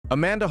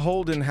Amanda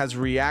Holden has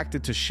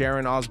reacted to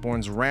Sharon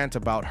Osbourne's rant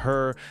about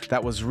her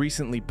that was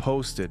recently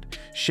posted.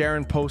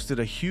 Sharon posted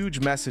a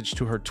huge message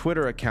to her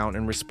Twitter account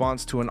in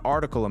response to an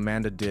article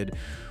Amanda did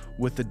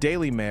with the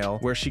Daily Mail,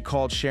 where she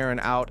called Sharon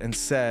out and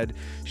said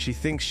she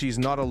thinks she's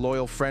not a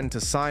loyal friend to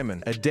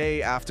Simon. A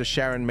day after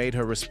Sharon made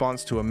her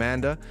response to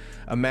Amanda,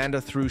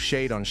 Amanda threw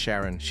shade on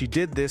Sharon. She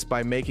did this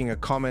by making a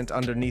comment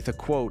underneath a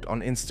quote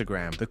on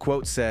Instagram. The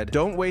quote said,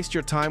 "Don't waste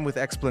your time with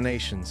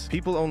explanations.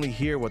 People only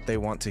hear what they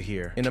want to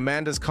hear." In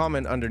Amanda's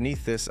comment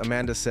underneath this,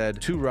 Amanda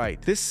said, "Too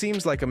right." This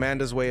seems like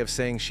Amanda's way of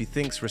saying she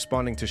thinks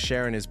responding to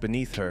Sharon is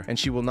beneath her, and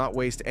she will not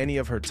waste any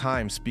of her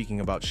time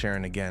speaking about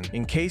Sharon again.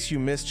 In case you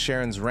missed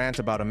Sharon's rant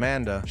about Amanda,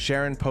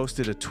 Sharon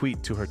posted a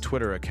tweet to her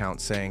Twitter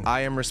account saying,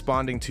 "I am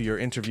responding to your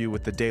interview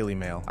with the Daily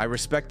Mail. I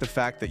respect the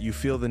fact that you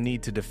feel the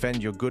need to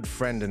defend your good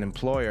friend and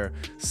employer,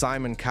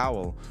 Simon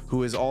Cowell,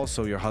 who is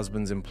also your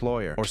husband's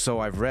employer, or so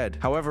I've read.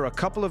 However, a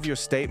couple of your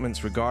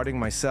statements regarding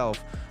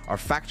myself are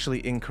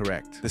factually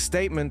incorrect. The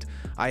statement,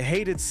 'I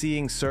hated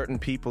seeing certain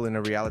people in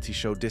a reality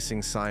show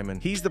dissing Simon.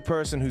 He's the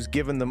person who's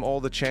given them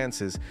all the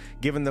chances,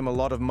 given them a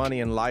lot of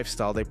money and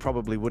lifestyle they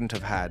probably wouldn't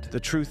have had.' The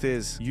truth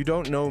is, you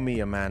don't know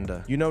me,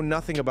 Amanda. You know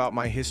nothing about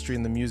my history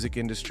in the music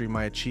industry,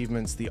 my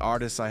achievements, the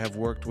artists I have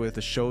worked with,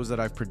 the shows that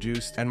I've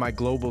produced, and my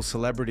global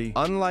celebrity.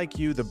 Unlike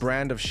you, the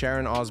brand of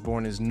Sharon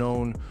Osbourne is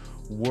known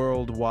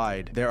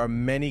worldwide. There are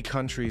many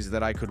countries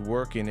that I could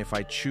work in if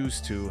I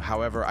choose to.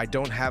 However, I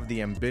don't have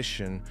the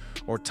ambition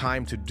or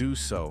time to do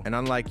so. And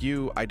unlike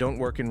you, I don't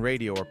work in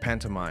radio or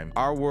pantomime.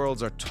 Our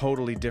worlds are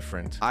totally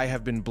different. I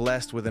have been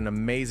blessed with an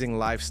amazing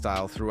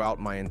lifestyle throughout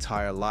my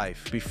entire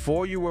life.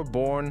 Before you were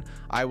born,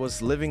 I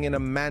was living in a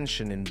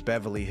mansion in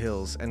Beverly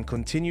Hills and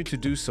continue to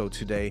do so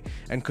today,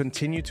 and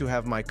continue to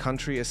have my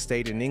country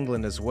estate in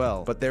England as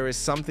well. But there is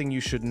something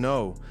you should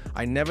know.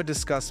 I never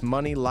discuss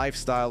money,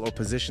 lifestyle, or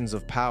positions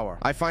of power.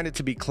 I find it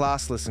to be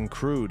classless and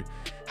crude.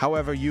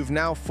 However, you've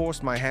now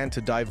forced my hand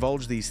to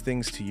divulge these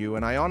things to you,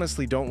 and I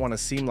honestly don't want to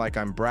seem like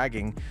I'm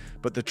bragging,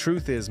 but the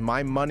truth is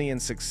my money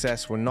and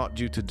success were not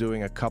due to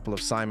doing a couple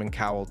of Simon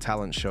Cowell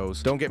talent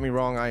shows. Don't get me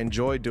wrong, I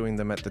enjoyed doing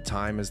them at the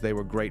time as they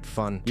were great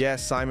fun.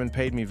 Yes, Simon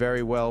paid me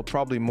very well,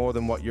 probably more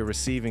than what you're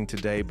receiving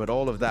today, but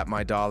all of that,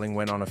 my darling,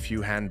 went on a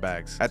few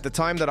handbags. At the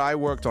time that I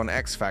worked on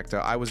X Factor,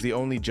 I was the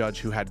only judge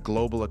who had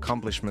global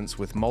accomplishments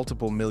with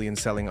multiple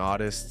million-selling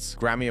artists,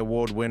 Grammy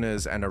Award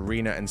winners, and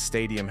arena and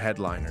stadium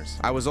headliners.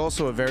 I was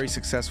also a very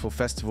successful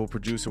festival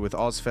producer with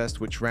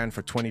Ozfest, which ran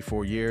for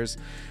 24 years,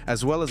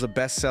 as well as a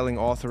best-selling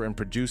author and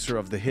producer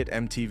of the hit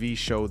MTV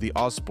show The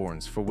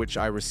Osbournes, for which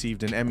I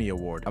received an Emmy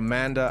Award.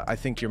 Amanda, I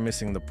think you're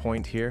missing the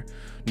point here.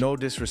 No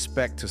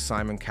disrespect to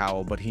Simon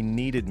Cowell, but he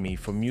needed me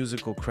for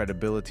musical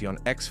credibility on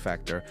X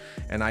Factor,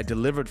 and I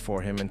delivered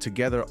for him, and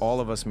together all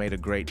of us made a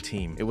great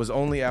team. It was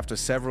only after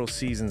several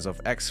seasons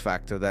of X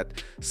Factor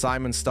that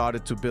Simon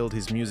started to build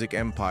his music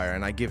empire,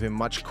 and I give him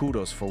much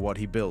kudos for what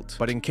he built.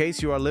 But in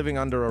case you are living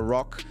under a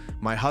rock,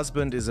 my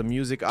husband is a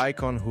music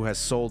icon who has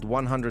sold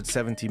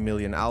 170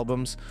 million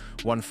albums,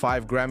 won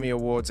 5 Grammy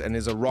Awards, and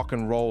is a Rock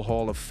and Roll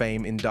Hall of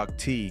Fame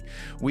inductee.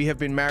 We have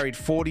been married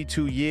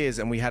 42 years,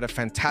 and we had a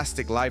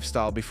fantastic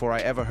lifestyle before I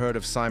ever heard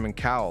of Simon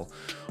Cowell.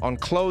 On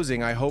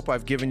closing, I hope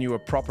I've given you a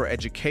proper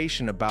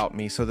education about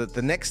me so that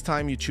the next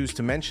time you choose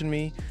to mention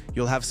me,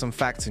 you'll have some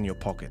facts in your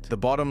pocket. The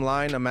bottom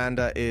line,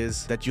 Amanda,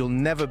 is that you'll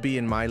never be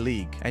in my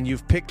league, and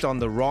you've picked on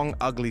the wrong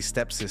ugly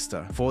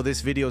stepsister. For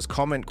this video's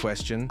comment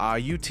question, are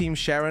you Team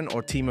Sharon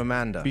or Team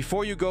Amanda?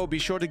 Before you go, be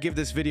sure to give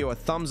this video a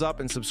thumbs up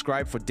and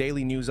subscribe for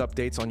daily news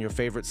updates on your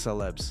favorite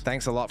celebs.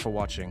 Thanks a lot for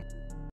watching.